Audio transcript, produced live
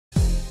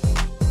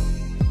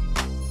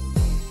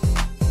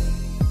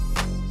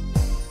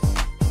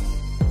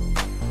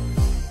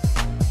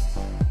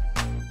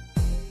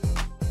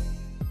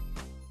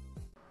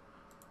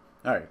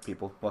Alright,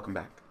 people, welcome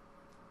back.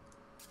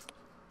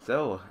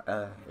 So,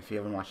 if you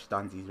haven't watched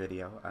Donzi's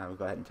video, I'll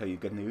go ahead and tell you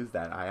good news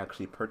that I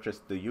actually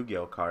purchased the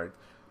Yu-Gi-Oh card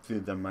through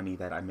the money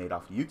that I made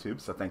off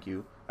YouTube. So thank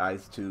you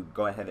guys to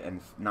go ahead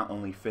and not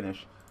only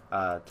finish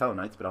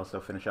Telenites, but also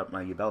finish up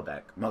my Yubel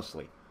deck,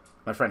 mostly.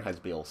 My friend has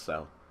bills,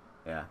 so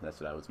yeah, that's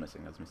what I was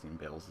missing. I was missing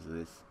bills. Is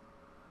this?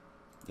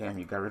 Damn,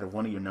 you got rid of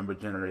one of your number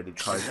generated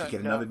cards to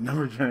get another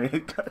number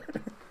generated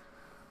card.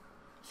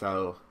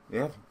 So,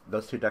 yeah,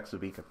 those two decks will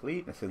be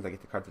complete. As soon as I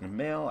get the cards in the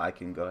mail, I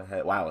can go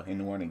ahead. Wow, in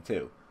the morning,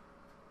 too.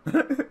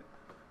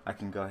 I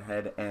can go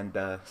ahead and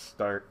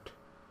start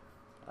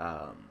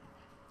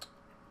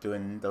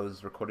doing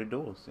those recorded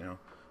duels, you know.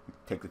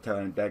 Take the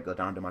Telenight deck, go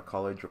down to my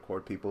college,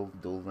 record people,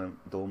 duel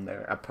them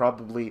there. I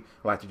probably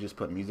will have to just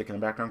put music in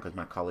the background because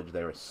my college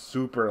there is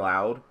super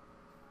loud.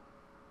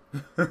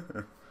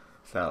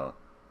 So,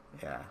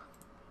 yeah.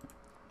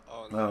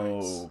 Oh,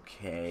 nice.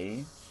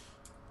 Okay.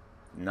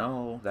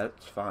 No,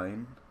 that's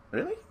fine.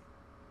 Really?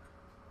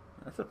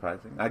 That's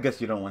surprising. I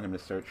guess you don't want him to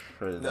search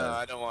for the... No,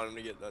 I don't want him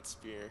to get that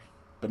spear.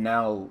 But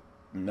now,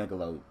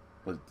 Megalo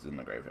was in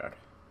the graveyard.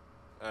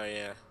 Oh,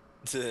 yeah.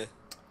 And Well, you at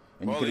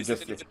could have least I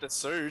just... didn't get the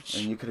search.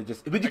 And you could have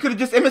just... But you could have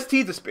just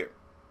MST'd the spear.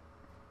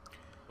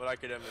 But I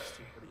could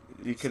MST.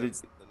 But You could have...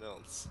 something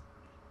else.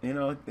 You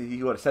know,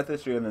 you would have set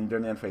this spear and then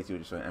during the end phase you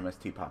would just want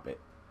MST pop it.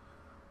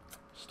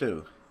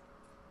 Stu.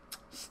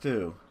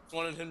 I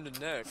wanted him to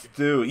neg.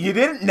 Stu, you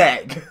didn't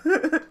neg.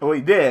 Well,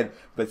 he did,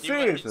 but He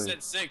seriously.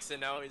 said 6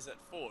 and now he's at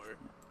 4.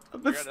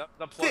 But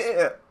The plus still.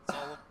 it's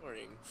all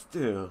important.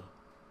 Stu.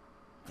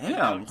 And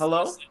now Damn, he's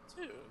hello? plus it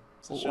too.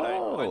 So should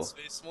Whoa. I blind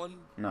space one?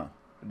 No,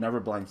 never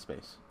blind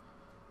space.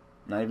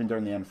 Not even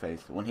during the end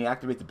phase. When he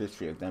activates the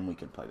Bistria, then we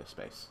can play the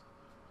space.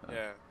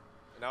 Yeah.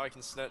 And now I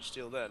can snatch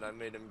steal that and I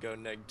made him go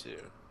neg 2.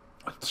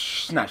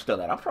 Snatch still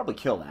that. I'll probably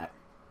kill that.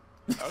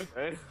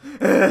 Okay.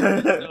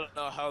 I don't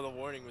know how the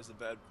warning was a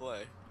bad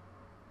play.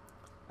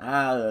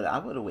 I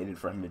would have waited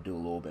for him to do a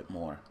little bit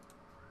more.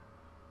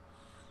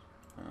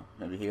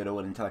 Maybe he would have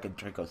went into like a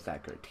Draco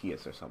stack or a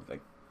Tias or something.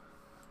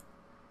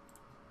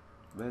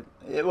 But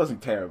it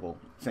wasn't terrible,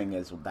 seeing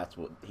as that's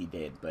what he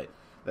did. But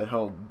that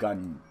whole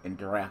gun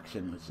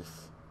interaction was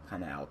just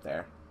kind of out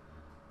there.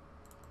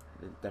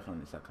 It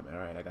definitely sucked coming.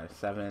 Alright, I got a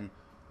 7.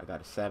 I got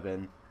a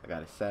 7. I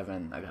got a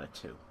 7. I got a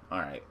 2.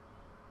 Alright.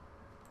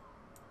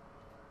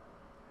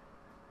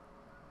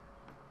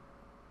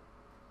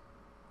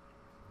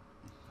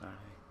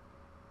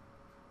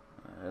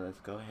 Alright,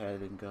 let's go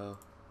ahead and go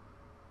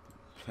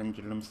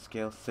Pendulum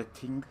scale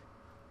setting.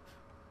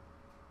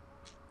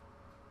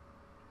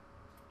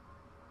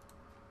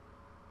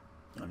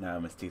 Oh, now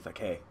MST's like,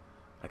 hey,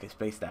 I can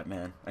space that,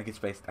 man. I can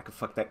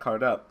fuck that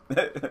card up.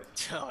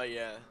 Oh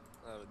yeah,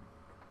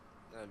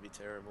 that'd be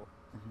terrible.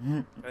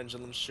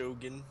 Pendulum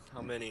Shogun,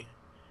 how many?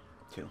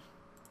 2.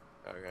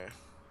 Okay.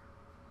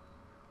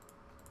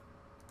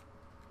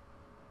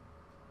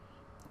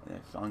 Yeah,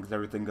 as long as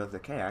everything goes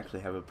okay, I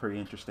actually have a pretty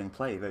interesting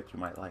play that you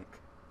might like.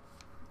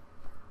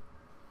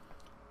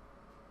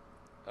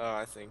 Oh,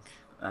 I think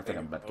I'm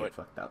about to get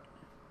fucked up.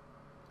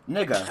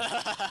 Nigga,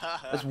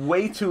 that's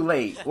way too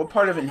late. What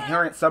part of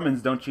inherent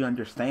summons don't you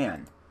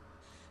understand?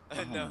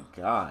 Oh no. my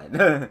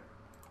god.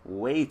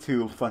 Way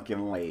too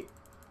fucking late.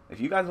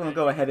 If you guys want to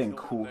go ahead and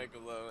cool...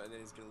 Megalo, and then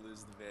he's gonna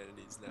lose the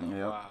vanities now.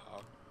 Yep.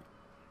 Wow.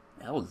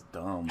 That was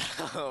dumb.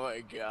 Oh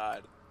my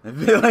god. I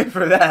feel like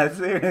for that,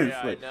 seriously.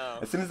 Yeah, I know.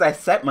 As soon as I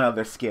set my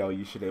other scale,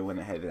 you should have went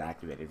ahead and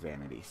activated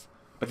vanities.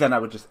 But then I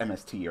would just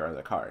MST your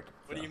other card.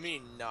 What do you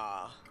mean,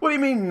 nah? What do you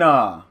mean,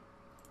 nah?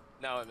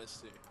 Now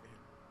MST.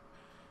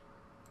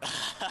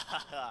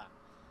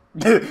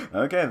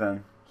 Okay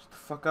then. Shut the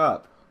fuck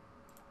up.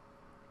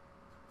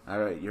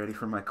 Alright, you ready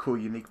for my cool,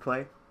 unique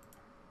play?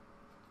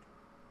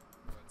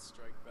 What,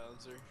 strike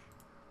bouncer?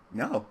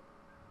 No.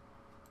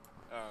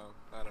 Oh,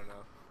 I don't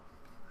know.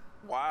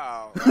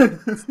 Wow.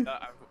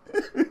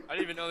 I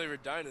didn't even know they were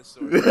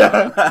dinosaurs.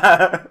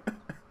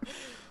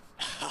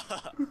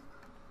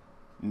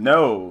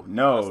 No,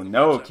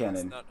 Cannon.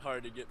 It's not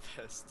hard to get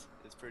past.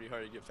 It's pretty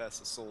hard to get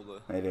past the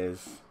Solda. It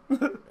is.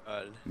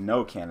 God.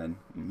 No, Cannon.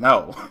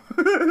 No.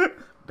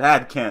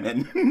 Bad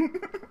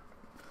Cannon.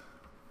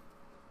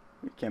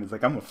 Cannon's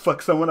like, I'm gonna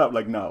fuck someone up.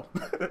 Like, no.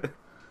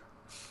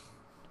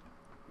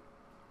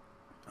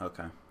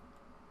 Okay.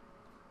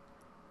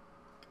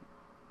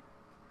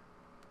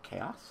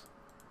 Chaos?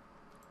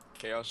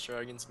 Chaos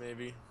Dragons,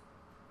 maybe.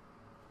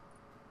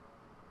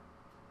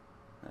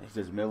 He's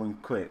just milling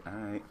quit.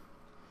 Alright.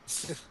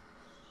 So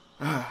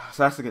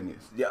that's the good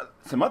news. Yeah,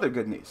 some other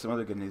good news. Some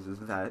other good news is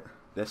that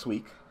this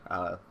week,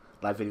 live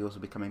videos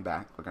will be coming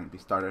back. We're going to be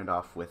starting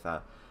off with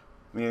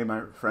me and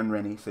my friend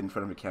Rennie sitting in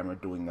front of the camera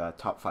doing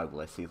top 5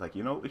 lists. He's like,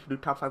 you know, we should do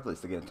top 5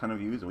 lists to get a ton of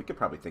views, and we could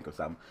probably think of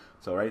some.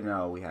 So right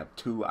now we have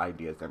 2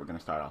 ideas that we're going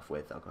to start off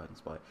with. I'll go ahead and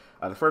spoil it.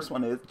 The first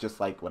one is, just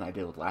like when I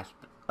did with last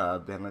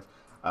band list,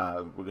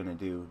 we're going to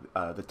do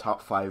the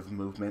top 5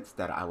 movements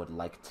that I would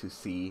like to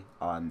see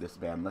on this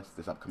band list,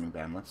 this upcoming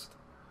band list.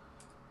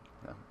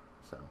 Yeah,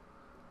 so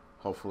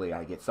hopefully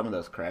I get some of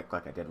those correct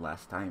like I did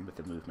last time with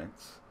the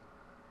movements.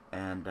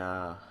 And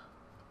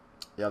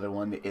The other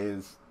one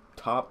is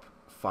top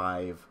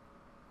 5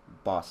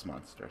 boss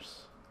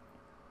monsters.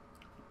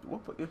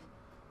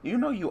 You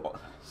know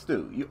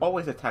Stu, you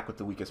always attack with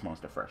the weakest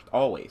monster first.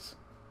 Always.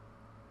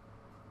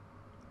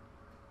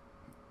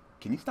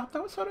 Can you stop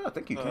that with Soda? I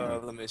think you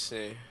can. Let me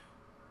see.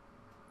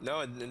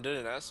 No, it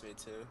didn't ask me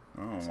to.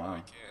 Oh, so wow. I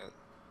can't.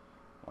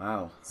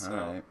 Wow. So.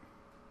 Alright.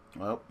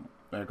 Well,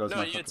 there goes No,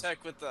 my you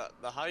attack with the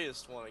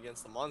highest one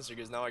against the monster,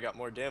 because now I got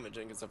more damage,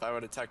 because if I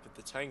would attack with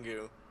the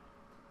Tengu,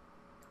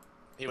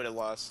 he would have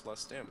lost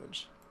less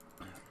damage.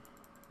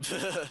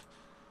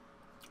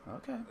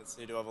 Okay. Let's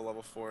see, do I have a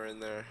level 4 in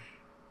there?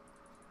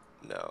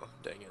 No,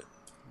 dang it.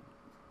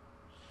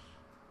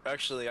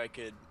 Actually, I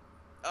could...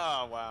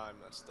 Oh, wow, I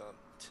messed up.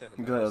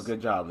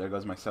 Good job. There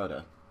goes my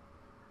Soda.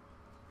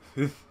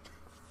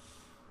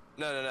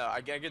 No,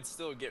 I could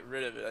still get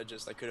rid of it,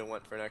 I couldn't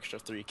went for an extra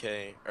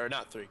 3k, or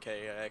not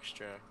 3k, an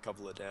extra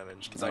couple of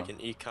damage, because I can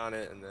econ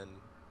it and then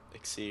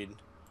exceed.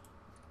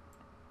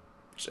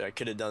 Which I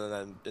could have done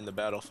that in the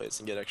battle phase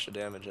and get extra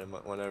damage and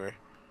whatever.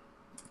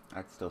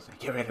 I'd still say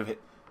get rid of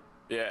it.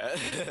 Yeah.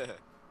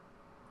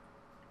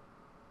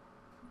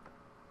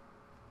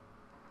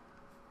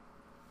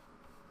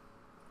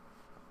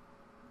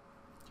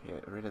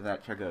 Get rid of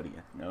that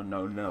Tragonia.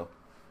 No.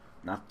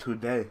 Not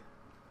today.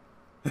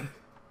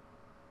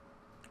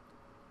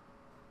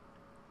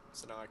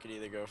 So now I could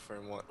either go for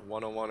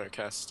 101 or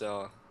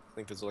Castell. I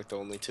think those are like the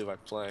only two I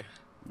play.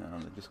 No,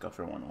 just go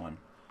for 101.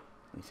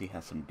 At least he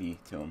has some D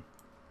to him.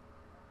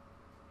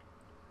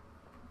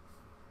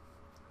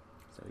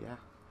 So yeah.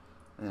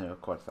 And then of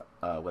course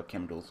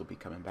webcam duels will be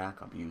coming back.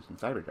 I'll be using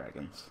Cyber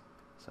Dragons.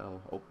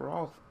 So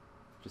overall,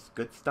 just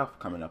good stuff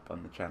coming up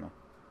on the channel.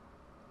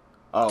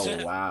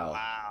 Oh wow.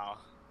 Wow.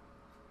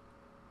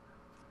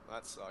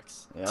 That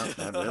sucks. Yeah,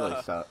 that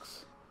really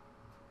sucks.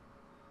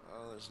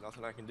 Well, there's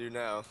nothing I can do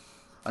now.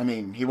 I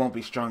mean, he won't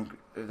be stronger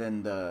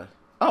than the...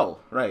 Oh,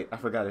 right. I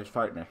forgot his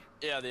partner.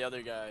 Yeah, the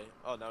other guy.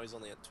 Oh, now he's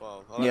only at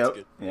 12. Oh, that's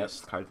good. Yep,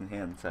 cards in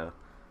hand, so...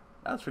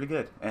 That was pretty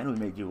good. And we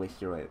made you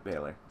waste your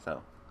Baylor,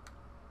 so...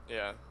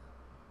 Yeah.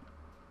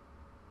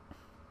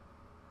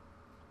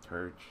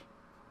 Turge.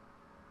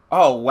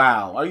 Oh,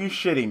 wow. Are you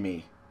shitting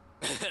me?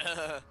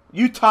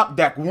 You top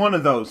deck one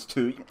of those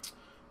two.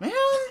 Man!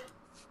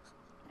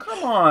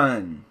 Come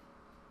on!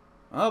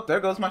 Oh,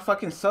 there goes my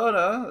fucking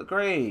Soda.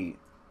 Great.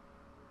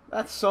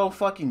 That's so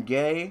fucking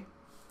gay.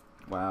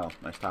 Wow,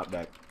 nice top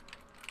deck.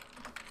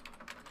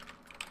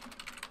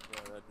 Yeah,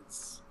 that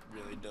is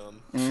really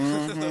dumb.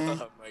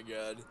 Mm-hmm. Oh my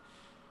god.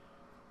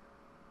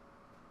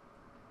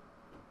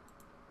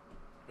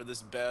 For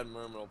this bad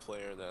Mermail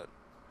player that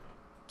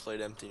played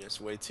Emptiness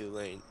way too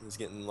late, he's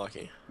getting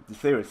lucky.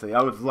 Seriously,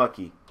 I was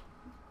lucky.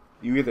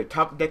 You either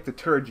top deck the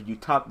Turge or you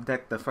top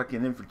deck the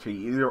fucking infantry.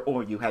 Either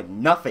or, you had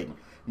nothing.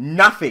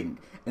 Nothing!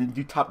 And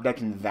you top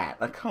decking that.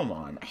 Like, come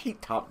on. I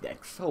hate top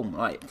decks so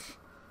much.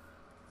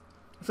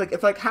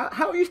 It's like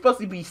how are you supposed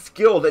to be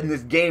skilled in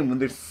this game when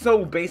they're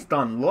so based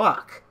on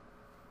luck?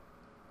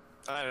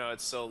 I don't know,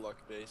 it's so luck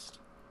based.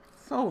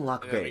 So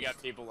luck And based. then we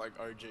got people like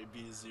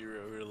RJB0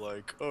 who are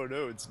like, oh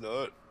no, it's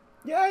not.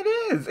 Yeah, it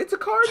is. It's a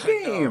card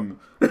game.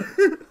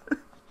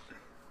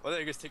 Well,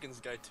 I guess taking this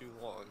guy too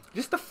long.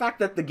 Just the fact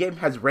that the game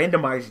has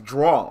randomized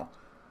draw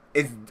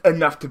is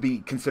enough to be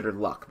considered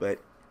luck. But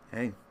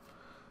hey,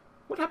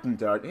 what happened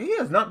to Art? He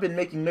has not been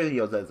making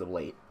videos as of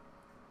late.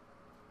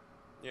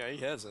 Yeah, he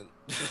hasn't.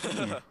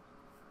 I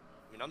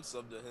mean, I'm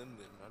subbed to him,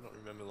 and I don't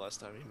remember the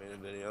last time he made a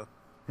video.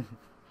 I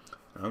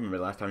don't remember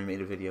the last time he made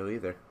a video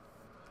either.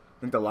 I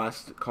think the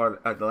last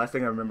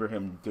thing I remember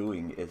him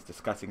doing is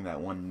discussing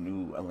that one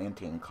new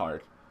Atlantean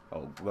card.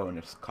 Oh,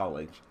 going to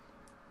college.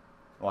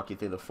 Walking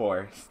through the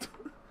forest.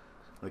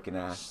 Looking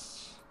at.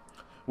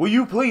 Will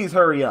you please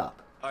hurry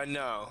up? I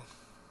know.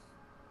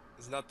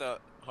 It's not that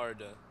hard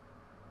to...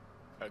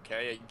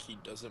 Okay, he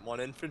doesn't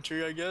want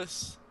infantry, I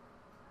guess?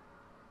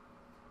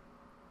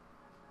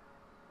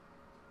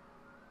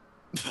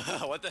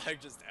 What the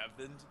heck just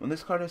happened? When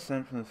this card is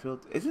sent from the field...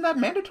 Isn't that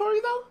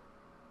mandatory, though?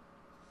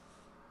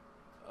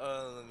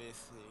 Let me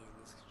see.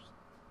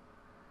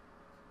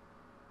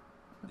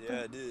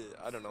 Yeah, it did.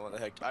 I don't know what the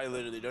heck. I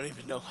literally don't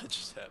even know what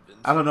just happened.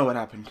 I don't know what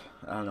happened.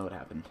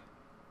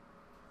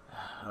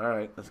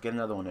 Alright, let's get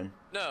another one in.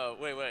 No,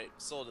 wait.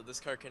 Solda, this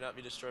card cannot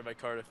be destroyed by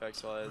card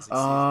effects while it has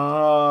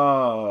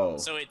Oh.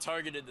 So it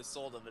targeted the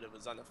Solda, but it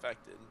was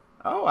unaffected.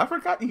 Oh, I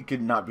forgot you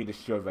could not be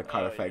destroyed by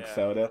card effects, yeah.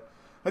 Soda.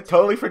 I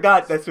totally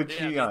forgot that's what Yeah,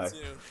 she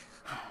me too.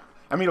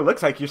 I mean, it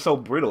looks like you're so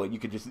brittle you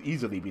could just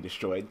easily be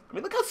destroyed. I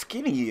mean, look how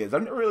skinny he is.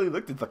 I've never really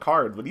looked at the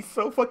card, but he's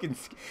so fucking...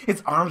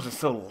 His arms are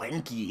so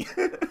lanky.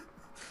 Yeah.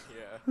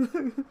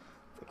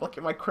 Look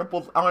at my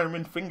crumpled arm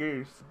and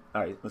fingers.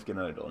 Alright, let's get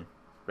another one.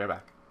 Right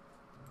back.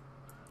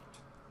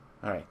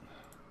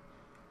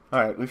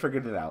 Alright, we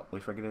figured it out.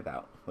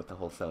 With the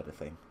whole Soda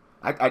thing.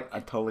 I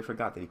totally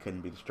forgot that he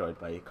couldn't be destroyed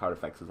by card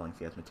effects as long as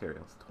he has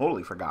materials.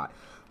 Totally forgot.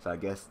 So I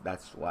guess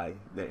that's why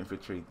the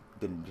infantry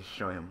didn't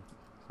destroy him.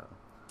 So,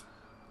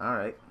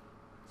 alright.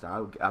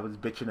 So I was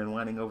bitching and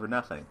whining over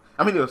nothing.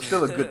 I mean, it was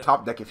still a good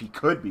top deck if he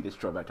could be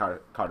destroyed by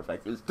card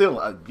effects. It was still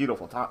a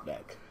beautiful top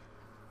deck.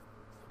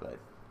 but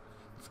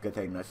it's a good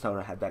thing that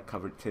Soda had that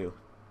covered too.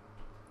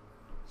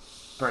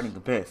 Burning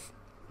Abyss.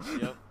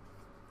 Yep.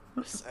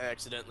 I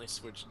accidentally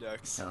switched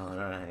decks.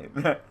 Alright.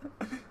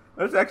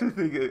 Let's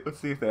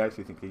see if they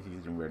actually think he's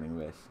using Burning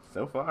Abyss.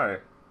 So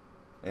far.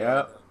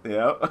 Yep.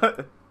 Yep.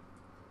 Of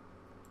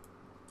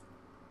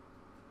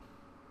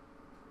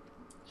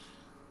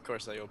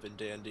course I opened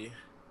Dandy.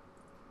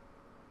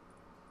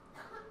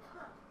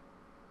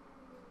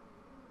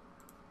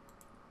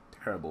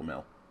 Terrible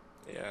mill.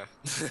 Yeah.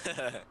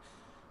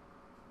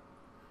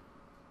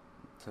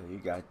 So you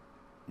got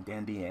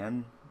Dandy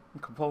and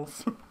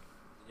Compulse?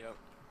 Yep.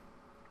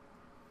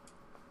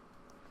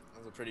 That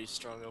was a pretty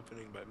strong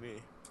opening by me.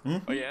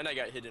 Mm-hmm. Oh yeah, and I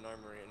got Hidden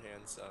Armory in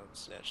hand, so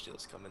Snatch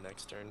Steal's coming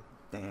next turn.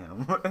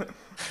 Damn.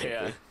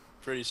 Yeah,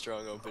 pretty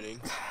strong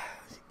opening.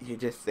 You're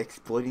just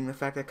exploiting the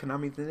fact that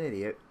Konami's an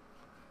idiot.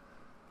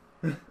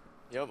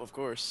 Yep, of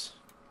course.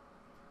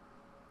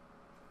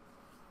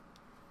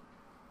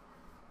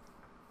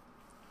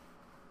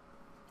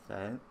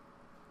 Set.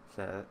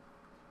 Set.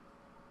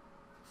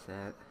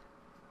 Set.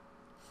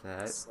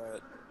 Set.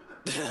 Set.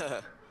 Is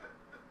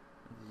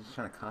he just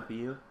trying to copy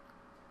you?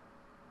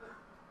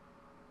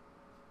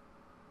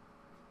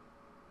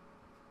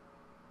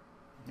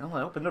 No,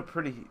 I opened up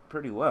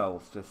pretty well.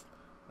 It's just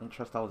I don't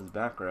trust all his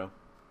back row.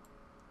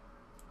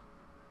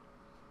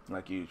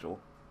 Like usual.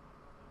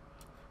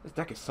 This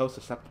deck is so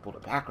susceptible to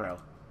back row.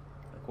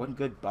 Like one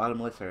good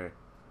bottomless or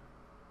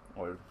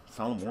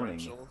solemn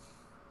warning.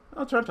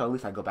 Well, Toronto, at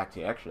least I go back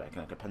to extra. I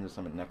can Pendulum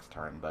summon next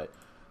turn, but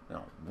you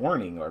know,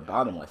 warning or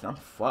bottomless, I'm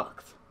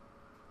fucked.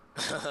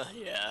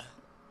 Yeah.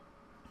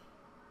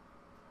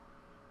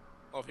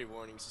 All three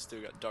warnings, you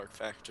still got Dark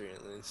Factory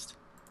at least.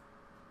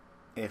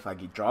 If I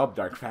get draw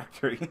Dark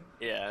Factory.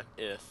 Yeah,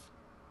 if.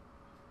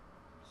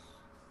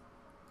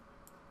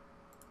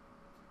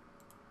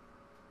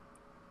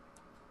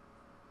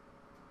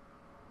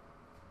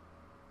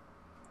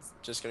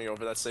 Just gonna go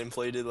for that same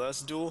play you did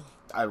last duel?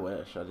 I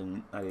wish I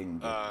didn't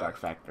get Dark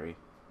Factory.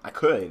 I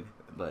could,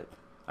 but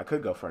I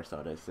could go for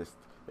Soda. It's just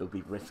it would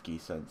be risky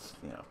since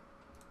you know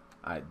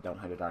I don't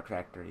have a Dark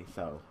Factory,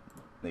 so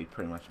they'd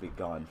pretty much be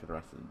gone for the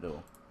rest of the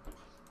duel.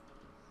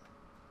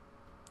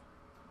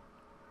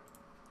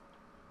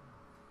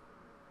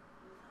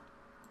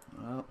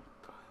 Well,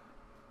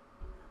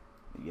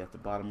 you get the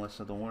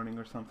bottomless of the warning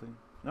or something?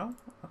 No?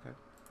 Okay.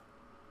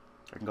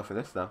 I can go for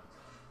this though.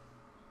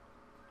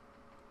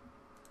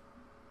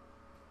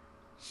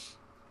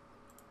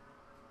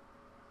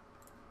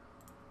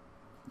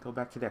 Go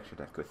back to the extra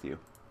deck with you.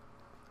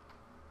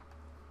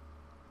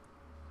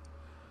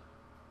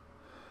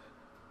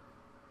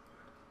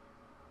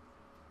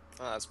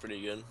 Oh, that's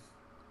pretty good.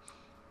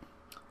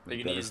 Are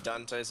you gonna use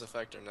Dante's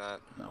effect or not?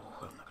 No,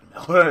 I'm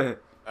not gonna.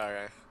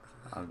 Alright.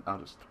 I'll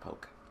just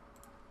poke.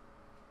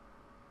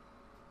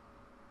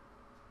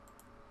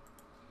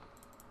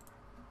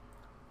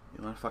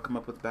 You wanna fuck him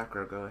up with back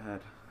row, go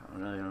ahead. I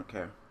really don't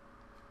care.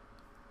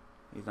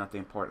 He's not the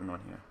important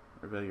one here.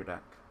 Reveal your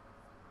deck.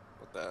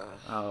 What the?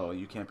 Oh,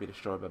 you can't be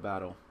destroyed by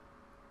battle.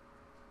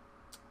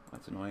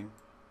 That's annoying.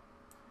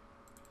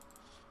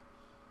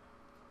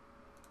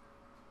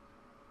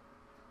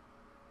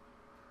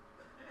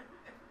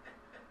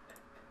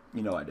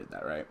 You know I did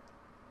that, right?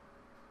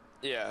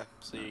 Yeah,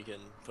 so you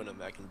can put him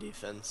back in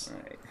defense.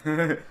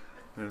 Alright.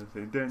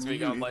 So we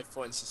got life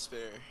points to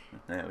spare.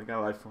 Yeah, we got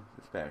life points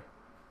to spare.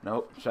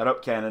 Nope, shut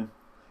up, cannon.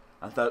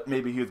 I thought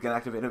maybe he was gonna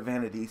activate a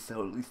vanity,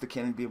 so at least the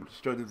cannon would be able to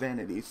destroy the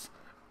vanities.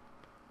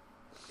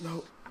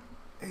 Nope.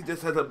 He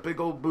just has a big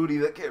old booty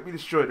that can't be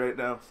destroyed right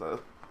now,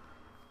 so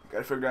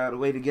gotta figure out a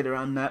way to get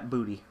around that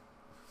booty.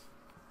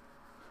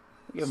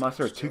 You give a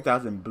monster a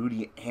 2,000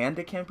 booty and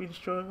it can't be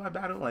destroyed by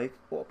battle? Like,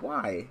 well,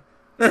 why?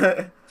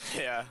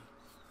 Yeah.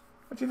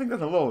 Don't you think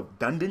that's a little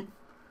redundant?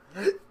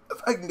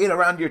 If I can get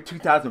around your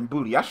 2,000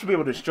 booty, I should be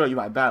able to destroy you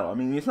by battle. I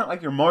mean, it's not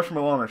like you're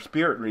Marshmallow or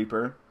Spirit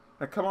Reaper.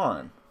 Like, come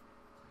on.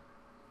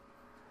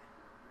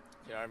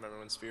 Yeah, I remember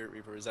when Spirit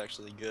Reaper was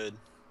actually good.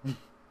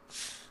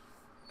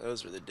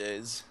 Those were the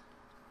days.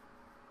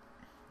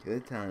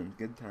 Good times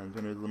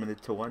when it was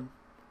limited to 1.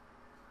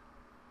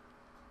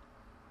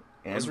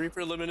 And, was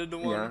Reaper limited to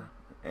 1? Yeah,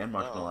 and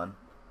Marshmallow.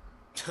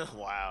 Oh.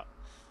 Wow.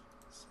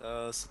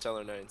 So,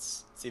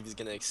 Satellaknight. See if he's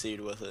gonna exceed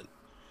with it.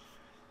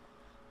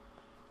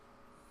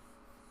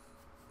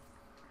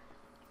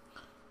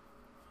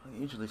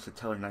 Usually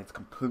Satellaknight's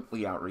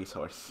completely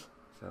out-resource,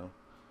 so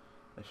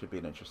that should be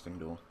an interesting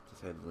duel, to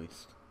say the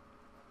least.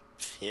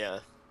 Yeah.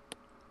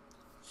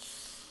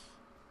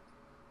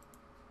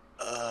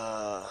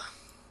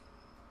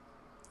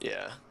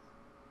 Yeah.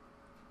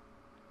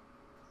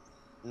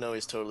 No,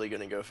 he's totally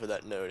gonna go for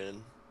that note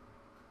in.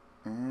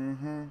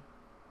 Mm-hmm.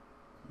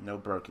 No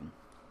broken.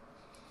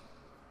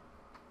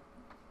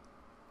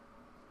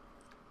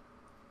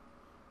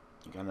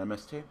 You got an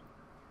MST?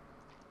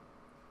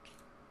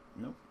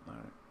 Nope.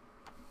 Alright.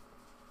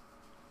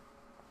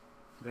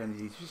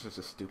 Vanity's just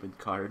a stupid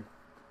card.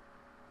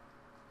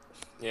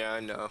 Yeah, I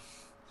know.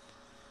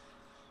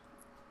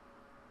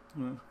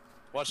 Well,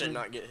 Watch it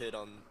not get hit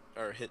on,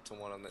 or hit to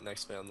 1 on the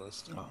next ban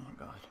list. oh my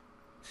god.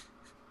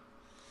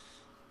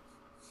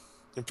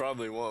 It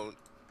probably won't.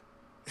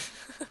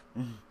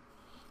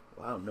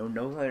 Wow, no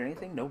or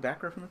anything? No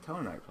backer from the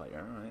Satellaknight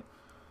player, alright.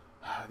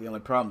 The only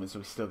problem is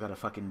we still gotta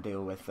fucking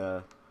deal with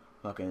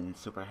fucking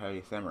super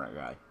heavy samurai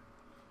guy.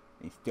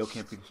 He still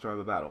can't be destroyed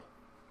by battle.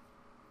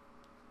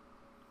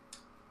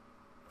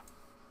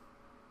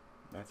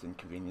 That's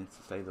inconvenience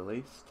to say the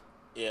least.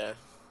 Yeah.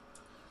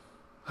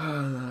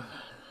 And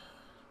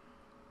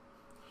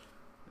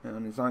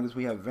as long as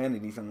we have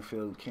vanities on the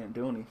field, we can't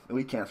do anything.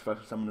 We can't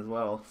special summon as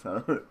well,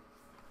 so.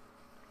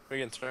 We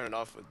can turn it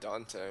off with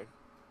Dante.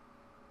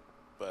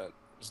 But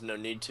there's no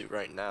need to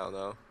right now,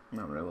 though.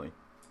 Not really.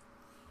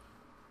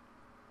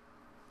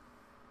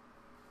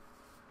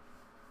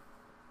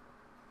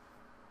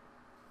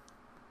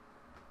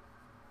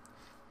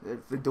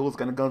 If the duel's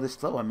gonna go this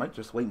slow, I might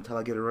just wait until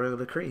I get a royal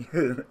decree.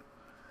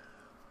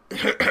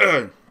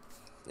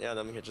 Yeah,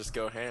 then we could just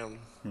go ham.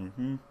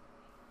 Mm-hmm.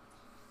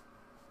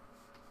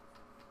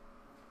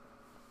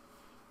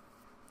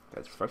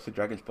 That's first the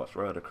dragons plus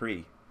royal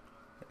decree.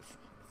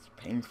 It's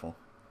painful.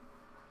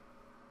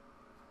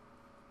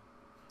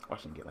 Or I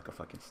should get like a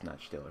fucking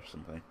snatch steal or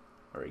something.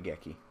 Or a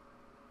Geki.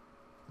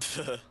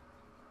 That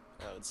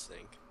would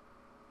stink.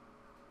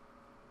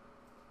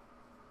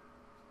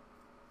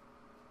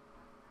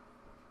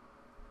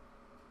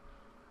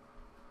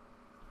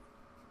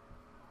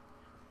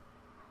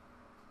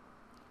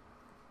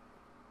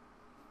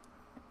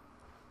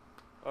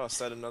 Oh, is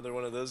that another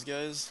one of those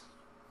guys?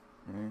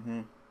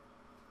 Mm-hmm.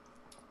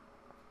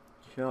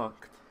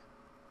 Shocked.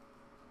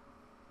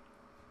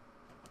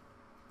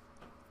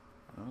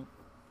 Oh.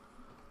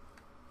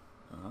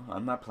 Oh,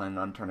 I'm not planning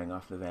on turning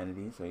off the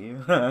vanities, are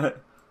you? I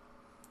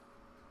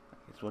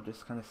guess we'll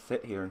just kind of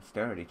sit here and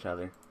stare at each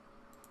other.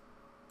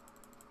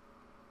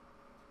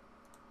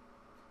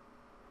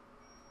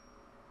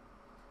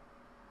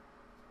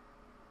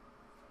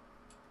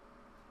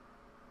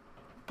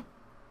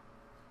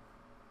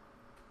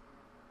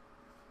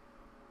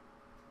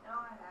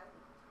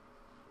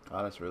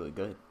 Oh, that's really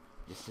good.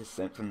 Just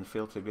sent from the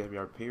field to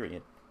graveyard,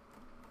 period.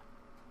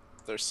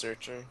 They're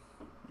searching.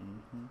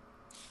 Mm-hmm.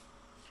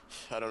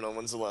 I don't know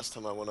when's the last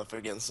time I went up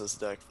against this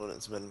deck, but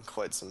it's been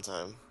quite some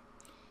time.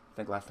 I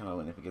think last time I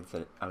went up against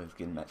it, I was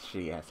getting that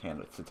shitty ass hand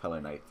with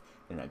Satellaknight,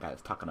 and that guy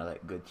was talking all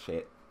that good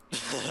shit.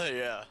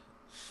 Yeah.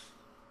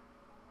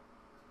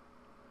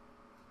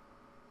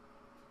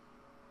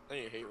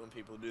 I hate when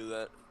people do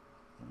that.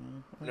 Mm-hmm.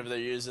 Whenever they're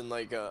using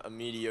like a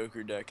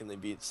mediocre deck and they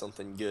beat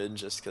something good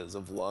just because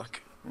of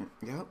luck.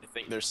 Yep. I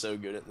think they're so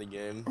good at the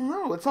game.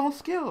 No, it's all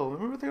skill.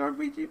 Remember the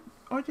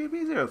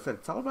RJB0 said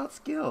it's all about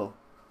skill.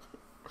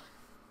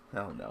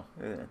 Hell no.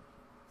 Yeah.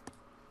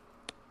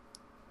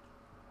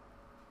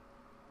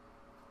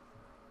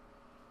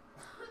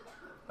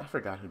 I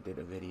forgot who did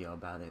a video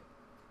about it.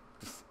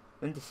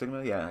 Didn't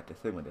Sigma? Yeah,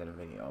 Sigma did a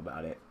video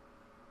about it.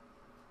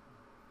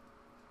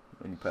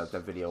 When you put up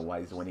that video, why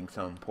is winning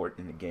so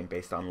important in the game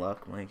based on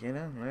luck? I'm like, you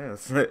know,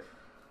 yes.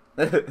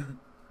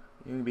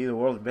 You can be the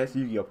world's best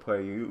Yu-Gi-Oh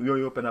player.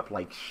 You open up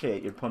like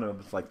shit. Your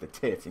opponent is like the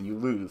tits, and you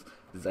lose.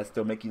 Does that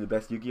still make you the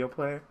best Yu-Gi-Oh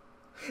player?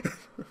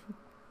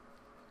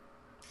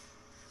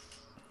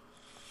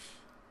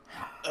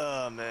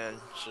 Oh man,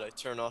 should I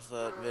turn off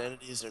the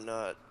vanities or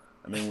not?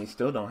 I mean, we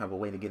still don't have a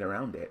way to get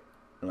around it,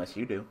 unless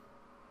you do.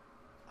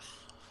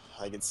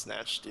 I could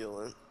snatch steal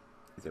it.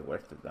 Is it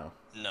worth it though?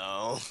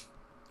 No.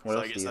 What So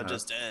else I do guess you I'll have?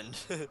 just end.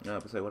 No,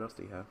 but say what else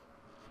do you have?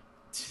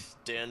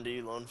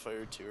 Dandy, Lone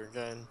Fire Tour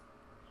Guide.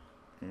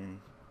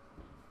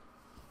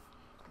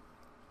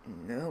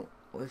 No,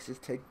 let's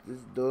just take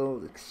this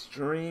duel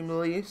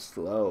extremely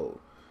slow.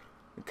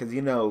 Because,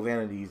 you know,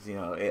 vanities, you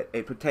know,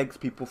 it protects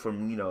people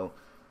from, you know,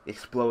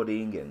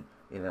 exploding and,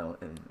 you know,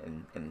 and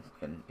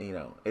you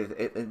know,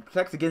 it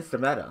protects against the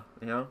meta,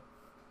 you know?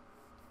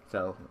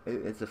 So,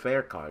 it's a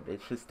fair card. It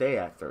should stay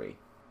at 3.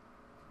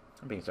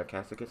 I'm being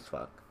sarcastic as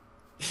fuck.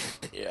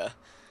 Yeah.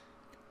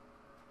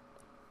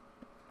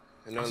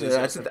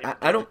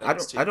 I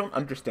don't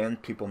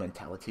understand people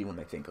mentality when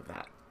they think of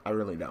that. I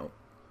really don't.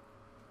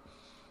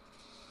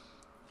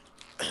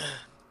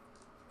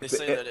 They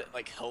say that it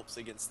like helps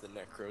against the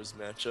Necros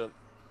matchup.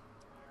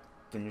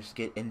 Then just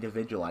get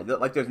individualized.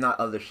 Like there's not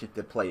other shit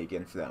to play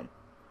against them.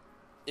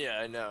 Yeah,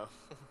 I know.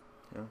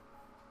 You know?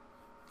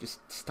 Just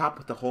stop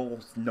with the whole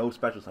no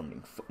special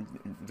summoning.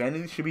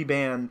 Vanity should be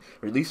banned.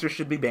 Releaser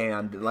should be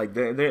banned. Like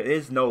there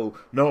is no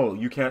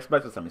you can't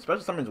special summon.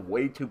 Special summon is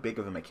way too big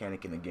of a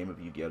mechanic in the game of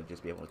Yu-Gi-Oh to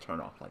just be able to turn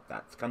off like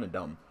that. It's kind of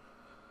dumb.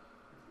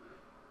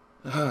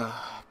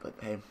 But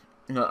hey,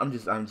 you know, I'm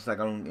just like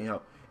I don't, you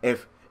know,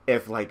 if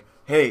like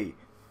hey,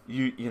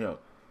 you know,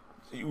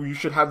 you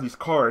should have these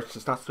cards to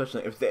stop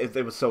special. If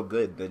they was so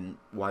good, then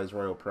why is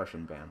Royal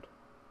Oppression banned?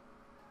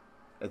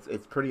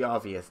 It's pretty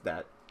obvious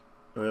that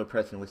Royal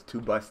Oppression was too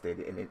busted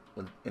and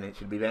it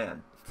should be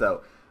banned.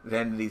 So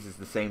Vanities is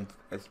the same.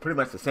 It's pretty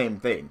much the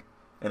same thing,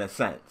 in a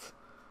sense.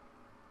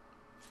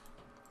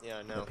 Yeah,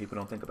 I know. But people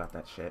don't think about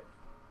that shit.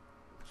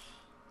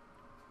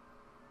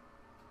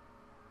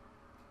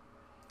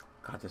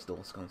 God, this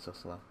duel's going so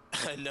slow.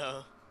 I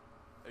know.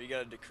 Have you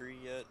got a decree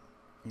yet?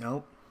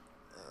 Nope.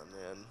 Oh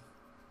man.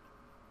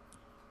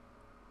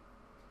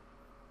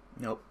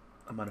 Nope,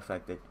 I'm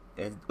unaffected.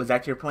 Was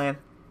that your plan?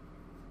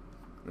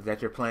 Was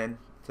that your plan?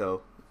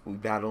 So we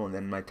battle and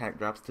then my attack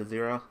drops to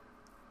 0?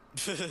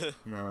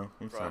 No,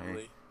 I'm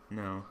sorry.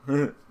 Probably.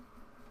 No.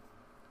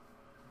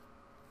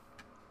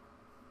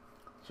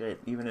 Shit,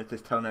 even if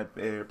this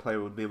Telnet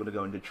player would be able to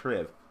go into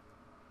Triv.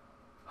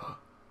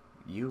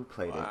 You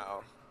played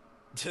Wow.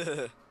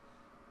 it.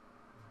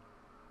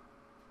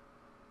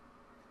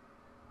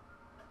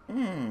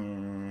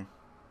 Hmm.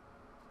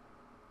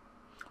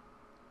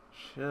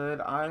 Should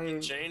I... You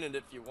can chain it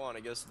if you want. I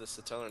guess the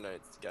Satellaknight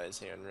guy's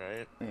hand,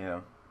 right? Yeah.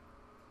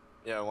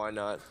 Yeah, why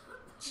not?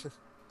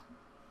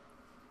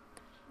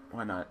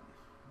 Why not?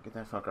 Get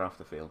that fucker off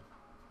the field.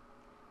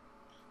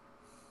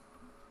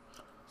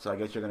 So I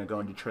guess you're gonna go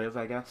into Triv,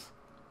 I guess?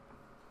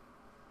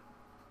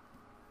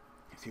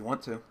 If you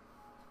want to.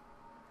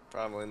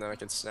 Probably, and then I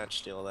can snatch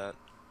steal that.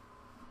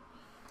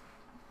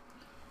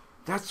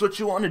 That's what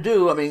you want to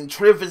do. I mean,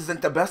 Triv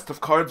isn't the best of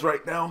cards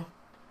right now.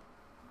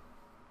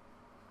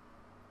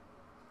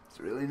 It's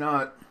really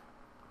not.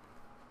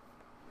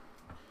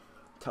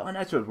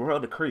 Teleknights with Royal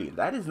Decree.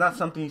 That is not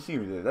something you see.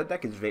 That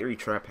deck is very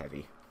trap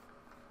heavy.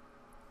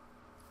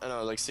 I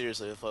know, like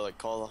seriously, if I like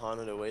call the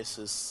Haunted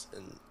Oasis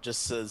and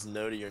just says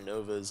no to your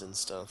Novas and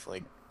stuff,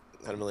 like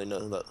I don't really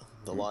know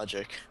the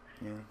logic.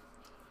 Yeah.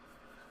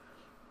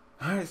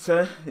 Alright,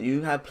 sir.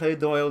 You have played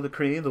the Royal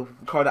Decree, the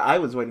card I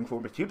was waiting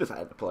for, but you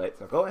decided to play it,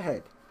 so go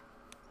ahead.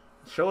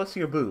 Show us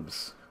your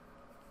boobs.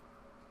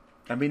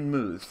 I mean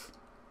moves.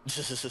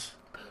 Boobs.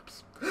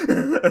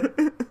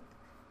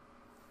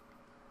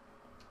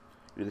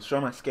 You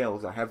destroy my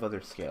scales, I have other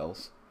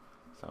scales.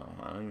 So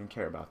I don't even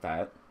care about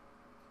that.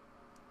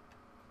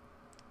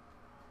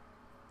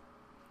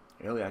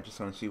 Really, I just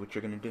want to see what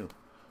you're going to do.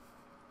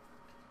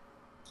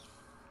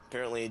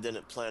 Apparently he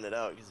didn't plan it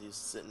out because he's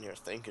sitting here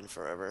thinking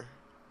forever.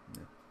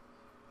 Yeah.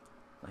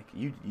 Like,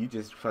 you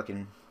just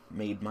fucking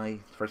made my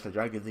First of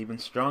Dragons even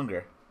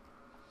stronger.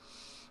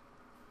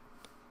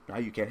 Now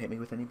you can't hit me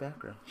with any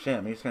background.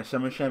 Sham, you're just going to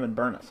summon Sham and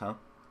burn us, huh?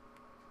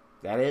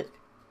 That it?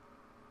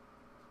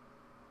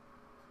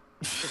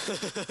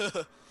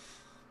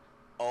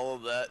 All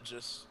of that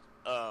just...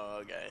 Oh,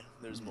 okay.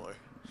 There's more.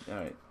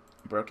 Alright.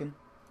 Broken?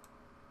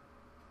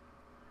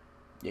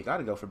 You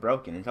gotta go for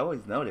broken. It's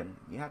always noted.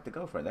 You have to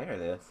go for it. There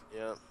it is.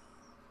 Yeah.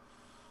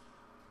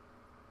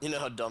 You know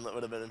how dumb that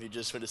would have been if he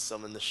just would have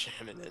summoned the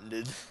Sham and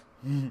ended.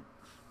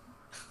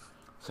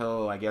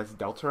 So, I guess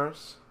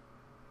Deltaros?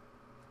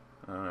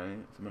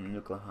 Alright. Summon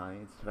Nuclei.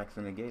 It's Vex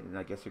and Negate. And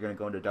I guess you're gonna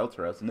go into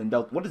Deltaros. And then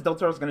what is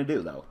Deltaros gonna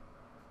do, though?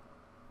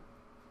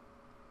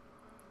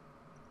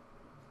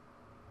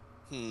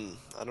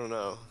 I don't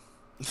know.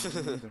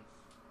 It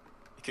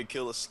could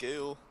kill a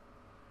scale.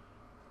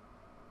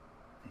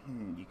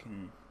 You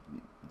can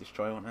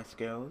destroy one of my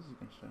scales. You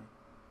can destroy.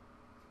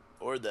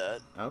 Or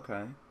that.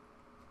 Okay.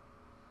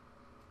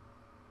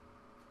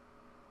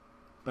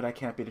 But I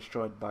can't be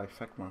destroyed by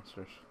effect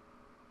monsters.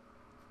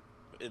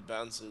 It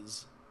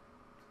bounces.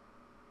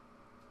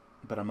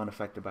 But I'm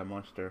unaffected by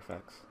monster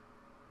effects.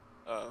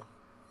 Oh.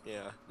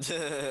 Yeah.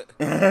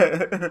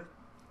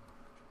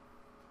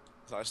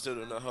 So I still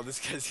don't know how this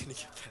guy's gonna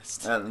get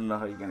past. I don't know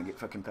how you're gonna get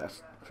fucking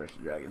past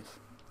First Dragons.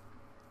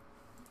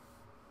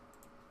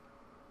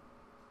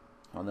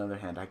 On the other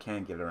hand, I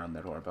can get around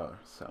that Orbo,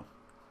 so.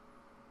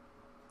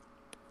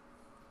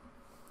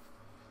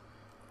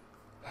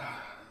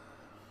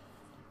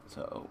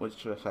 So,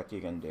 which effect are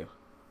you gonna do?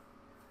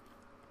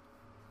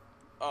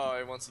 Oh,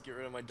 he wants to get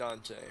rid of my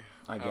Dante.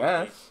 I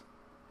guess.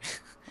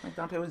 Like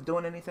Dante was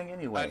doing anything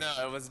anyway. I know,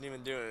 I wasn't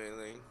even doing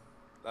anything.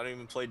 I don't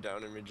even play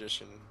Downer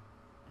Magician.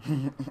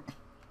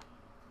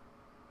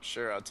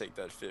 Sure, I'll take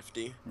that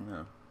 50.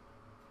 No.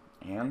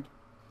 And?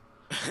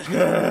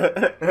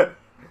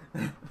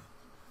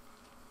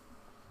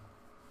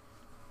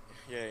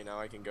 Yay, now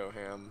I can go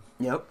ham.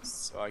 Yep.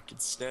 So I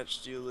could snatch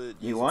steal it.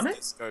 You want it?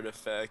 Discard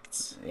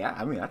effect. Yeah,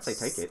 I mean, I'd say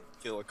take it.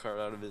 Steal a card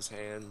out of his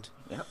hand.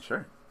 Yep,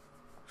 sure.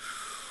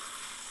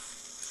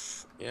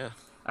 Yeah.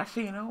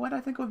 Actually, you know what I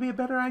think would be a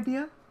better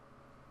idea?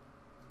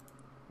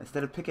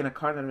 Instead of picking a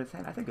card out of his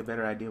hand, I think a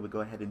better idea would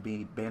go ahead and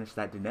banish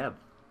that Deneb.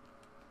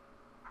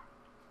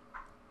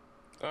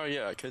 Oh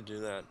yeah, I could do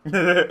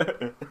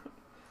that.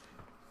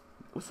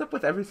 What's up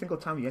with every single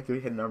time you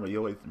activate hidden armor, you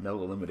always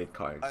mill a limited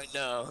card? I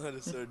know, that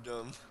is so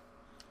dumb.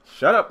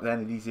 Shut up,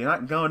 Vanities. You're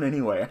not going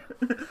anywhere.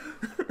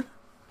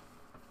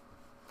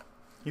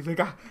 He's like,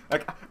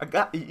 I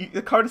got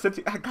the card is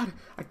empty. I got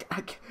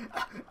it.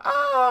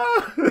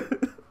 Ah!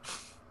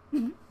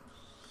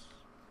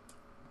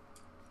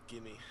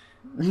 Gimme.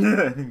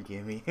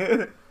 Gimme.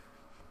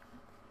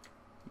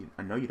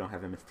 I know you don't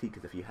have MST,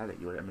 because if you had it,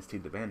 you would have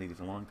MST'd the Vanities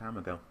a long time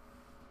ago.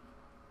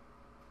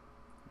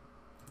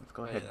 Let's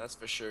go ahead. Yeah, that's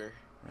for sure.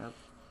 Yep.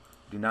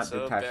 Do not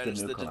So, detach the banish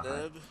the nuclei.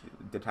 Deneb?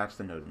 Detach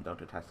the node and don't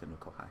detach the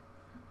nuclei.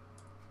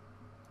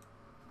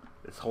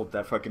 Just hold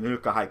that fucking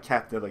nuclei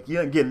captive. Like, you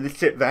ain't getting this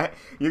shit back.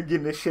 You're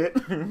getting this shit.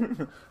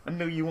 I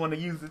know you want to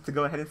use it to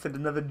go ahead and send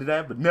another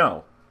Deneb, but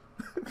no.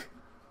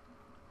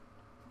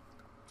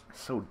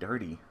 So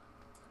dirty.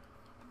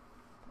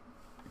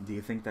 Do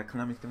you think that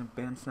Konami's gonna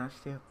ban Snatch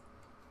Tail?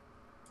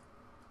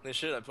 They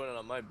should. I put it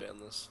on my ban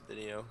list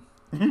video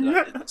that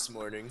I did this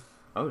morning.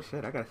 Oh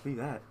shit, I gotta see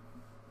that.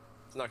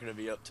 It's not gonna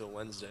be up till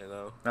Wednesday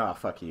though. Oh,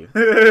 fuck you.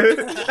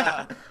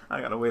 I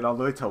gotta wait all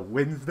the way till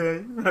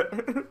Wednesday.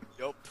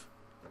 Yup.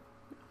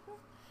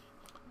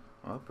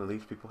 Well, at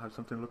least people have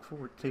something to look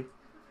forward to.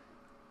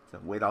 So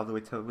wait all the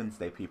way till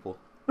Wednesday, people.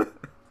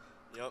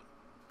 Yup.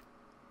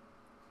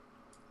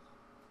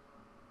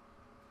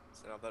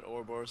 So now if that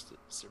Ouroboros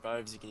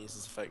survives, you can use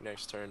this effect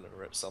next turn to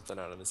rip something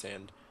out of his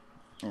hand.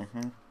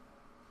 Mm-hmm.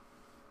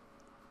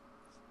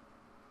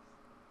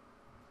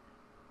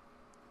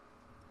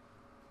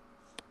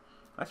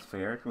 That's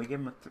fair. We give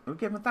him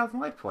 1,000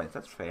 life points.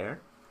 That's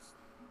fair.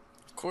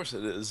 Of course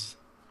it is.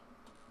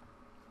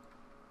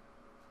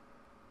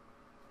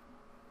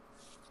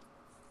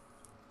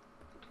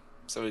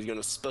 So he's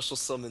gonna special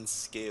summon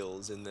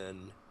Scales and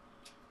then...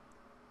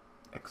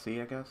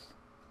 XC, I guess?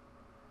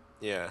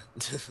 Yeah.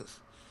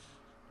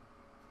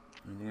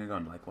 You're gonna go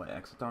into, like, what,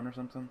 Exciton or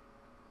something?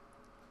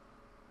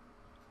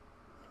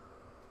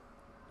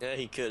 Yeah,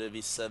 he could if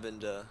he's 7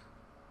 to...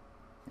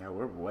 Yeah,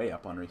 we're way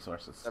up on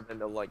resources. 7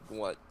 to, like,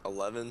 what,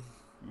 11?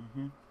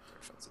 Mm-hmm.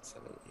 If it's at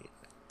 7, 8,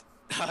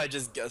 9. I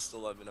just guessed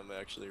 11, I'm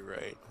actually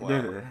right.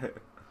 Wow.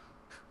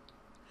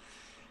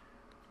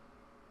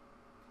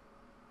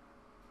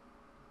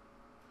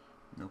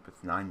 Nope,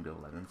 it's 9 to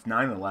 11. It's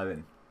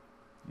 9-11.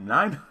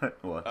 9.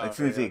 Well, Oh, as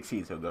soon as he yeah.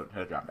 exceeds, he'll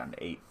drop down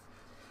to 8.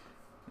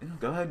 Yeah,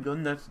 go ahead, go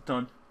next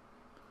turn.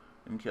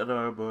 And kill the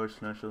Ouroboros,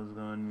 Snatchel's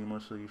gone,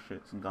 most of your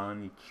shit's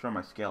gone. You destroy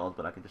my scales,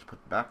 but I can just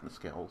put back the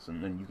scales,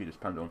 and then you can just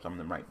pendulum summon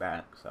them right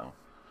back, so.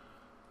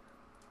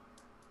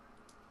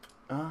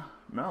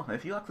 No,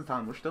 if you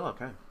Exciton, we're still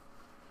okay.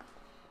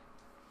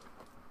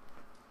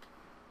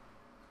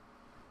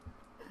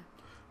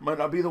 Might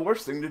not be the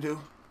worst thing to do.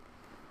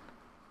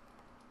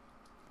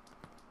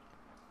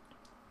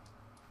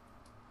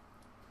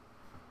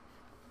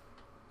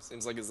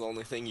 Seems like it's the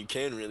only thing you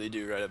can really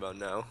do right about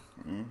now.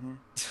 Mm-hmm.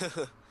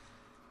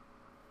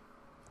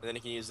 And then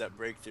you can use that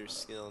breakthrough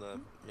skill to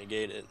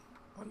negate it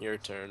on your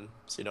turn,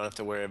 so you don't have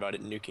to worry about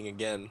it nuking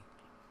again.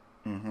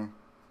 Mm-hmm.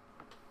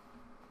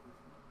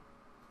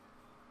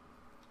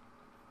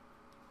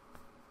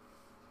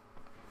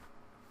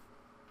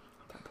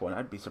 At that point,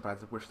 I'd be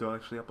surprised if we're still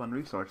actually up on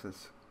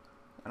resources.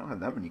 I don't have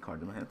that many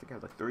cards in my hand. I think I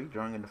have like 3,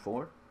 drawing into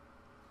 4.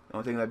 The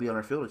only thing that'd be on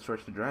our field is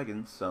Search the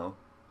Dragons, so...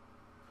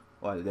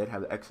 Well, they'd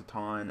have the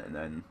Exciton, and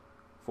then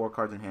 4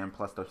 cards in hand,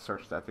 plus the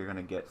search that they're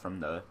gonna get from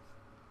the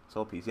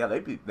soul piece. Yeah,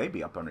 they'd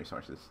be up on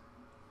resources.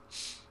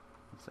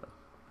 So...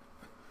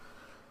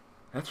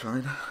 That's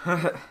fine.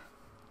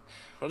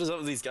 What is up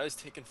with these guys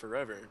taking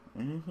forever?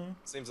 Mm-hmm.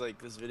 Seems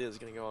like this video is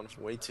gonna go on for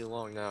way too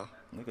long now.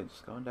 They could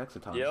just go into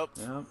Exciton. Yep.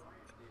 Yep.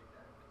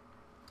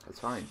 That's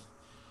fine.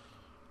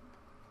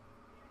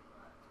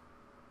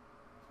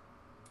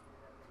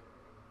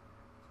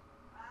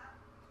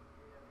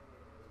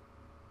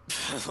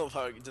 I love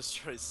how it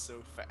destroys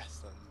so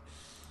fast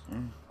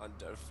on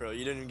Death Row.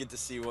 You didn't even get to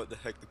see what the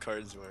heck the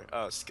cards were.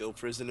 Oh, Skill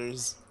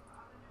Prisoners.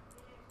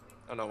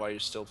 I don't know why you're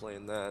still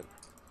playing that,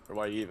 or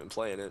why you're even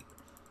playing it.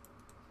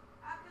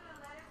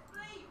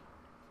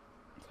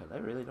 So they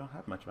really don't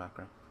have much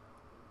background.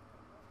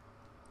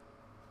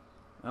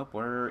 Nope,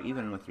 we're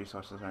even with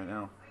resources right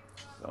now.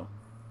 So,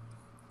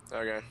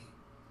 Okay.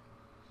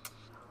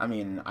 I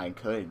mean, I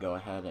could go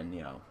ahead and,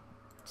 you know,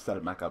 set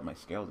it back up my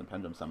scales and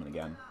pendulum summon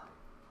again.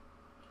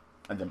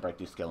 And then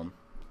breakthrough skill them.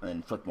 And then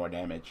inflict more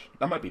damage.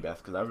 That might be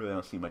best, because I really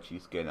don't see much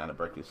use getting out of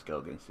breakthrough skill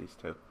against these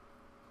two.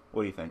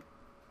 What do you think?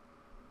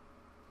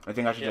 I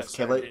think I should just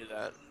kill it? Do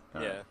that.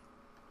 All Yeah. right.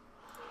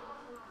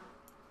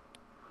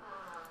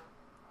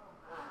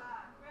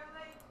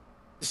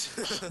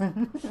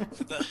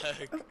 What the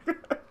heck?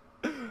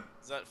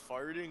 Is that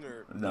farting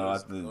or No, nose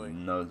that's the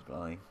blowing? nose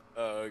blowing.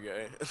 Oh,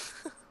 okay.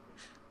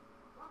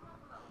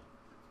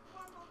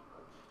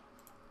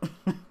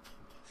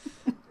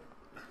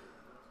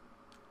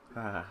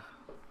 Ah.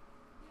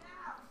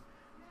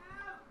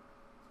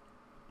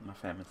 My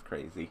family's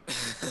crazy.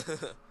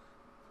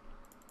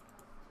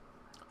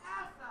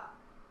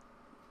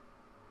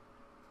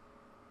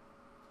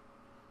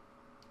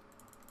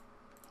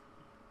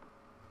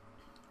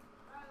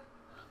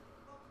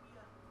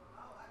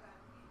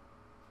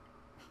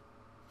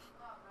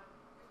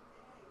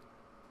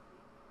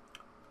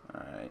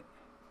 Alright.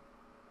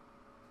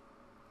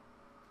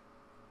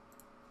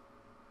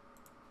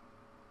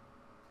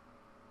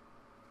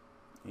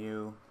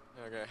 You.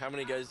 Okay, how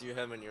many guys do you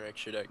have in your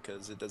extra deck?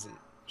 Because it doesn't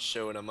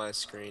show it on my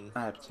screen.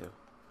 I have 2.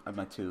 I have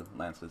my 2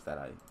 lances that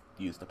I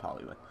use to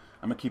poly with.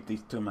 I'm gonna keep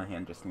these 2 in my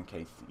hand just in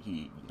case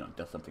he, you know,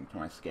 does something to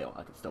my scale.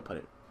 I can still put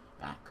it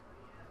back.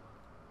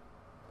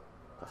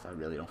 Plus, I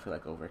really don't feel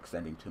like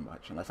overextending too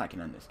much. Unless I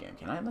can end this game.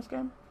 Can I end this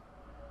game?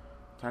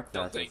 Attack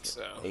Don't fast think is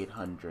so.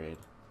 800.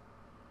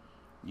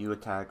 You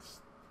attacks...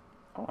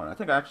 Oh, I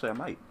think actually I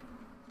might.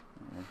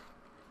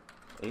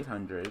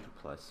 800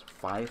 plus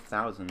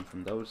 5,000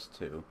 from those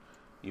 2.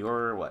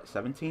 You're, what,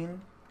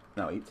 17?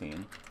 No,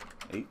 18.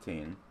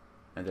 18.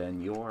 And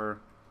then you're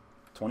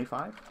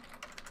 25?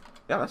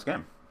 Yeah, that's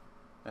game.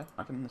 Yeah,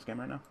 I can end this game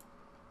right now.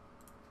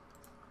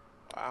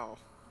 Wow.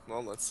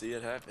 Well, let's see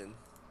it happen.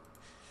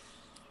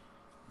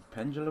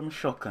 Pendulum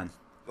shotgun.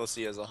 We'll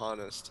see as a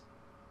honest.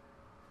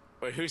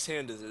 Wait, whose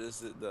hand is it?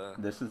 Is it the...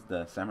 This is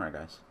the samurai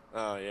guys.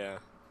 Oh, yeah.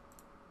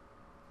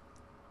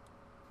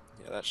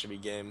 Yeah, that should be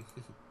game.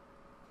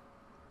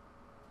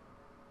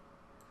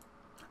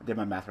 I did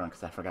my math wrong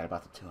because I forgot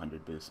about the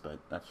 200 boost, but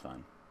that's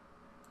fine.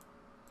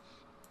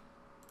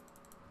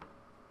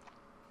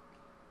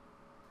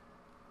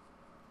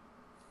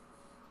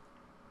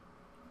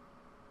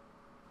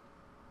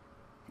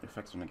 It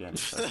affects him again.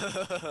 So.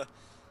 There's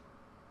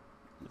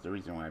the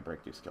reason why I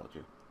breakthrough killed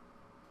you.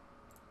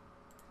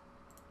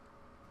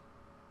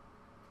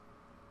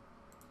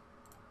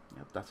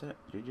 Yep, that's it.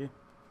 GG.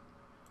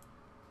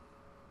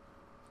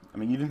 I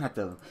mean, you didn't have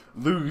to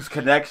lose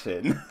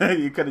connection.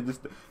 You could have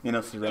just, you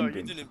know, surrendered. No,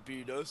 you didn't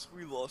beat us.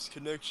 We lost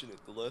connection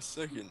at the last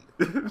second.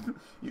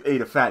 You ate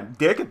a fat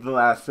dick at the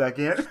last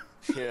second.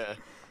 Yeah.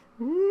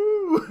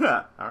 Woo!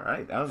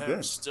 Alright, that was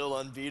good. Still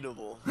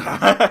unbeatable.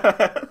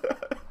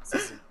 This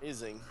is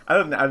amazing.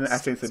 I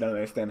seriously don't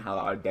understand how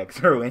our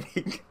decks are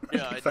winning.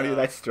 Yeah, It's not even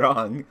that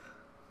strong.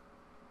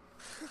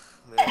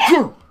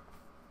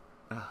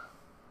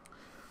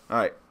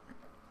 Alright.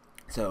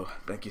 So,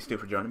 thank you, Stu,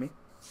 for joining me.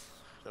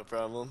 No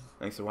problem.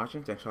 Thanks for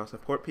watching. Thanks for all the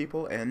support,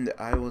 people. And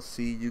I will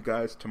see you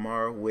guys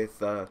tomorrow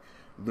with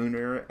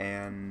Lunar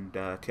and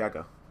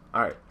Tiago.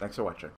 Alright, thanks for watching.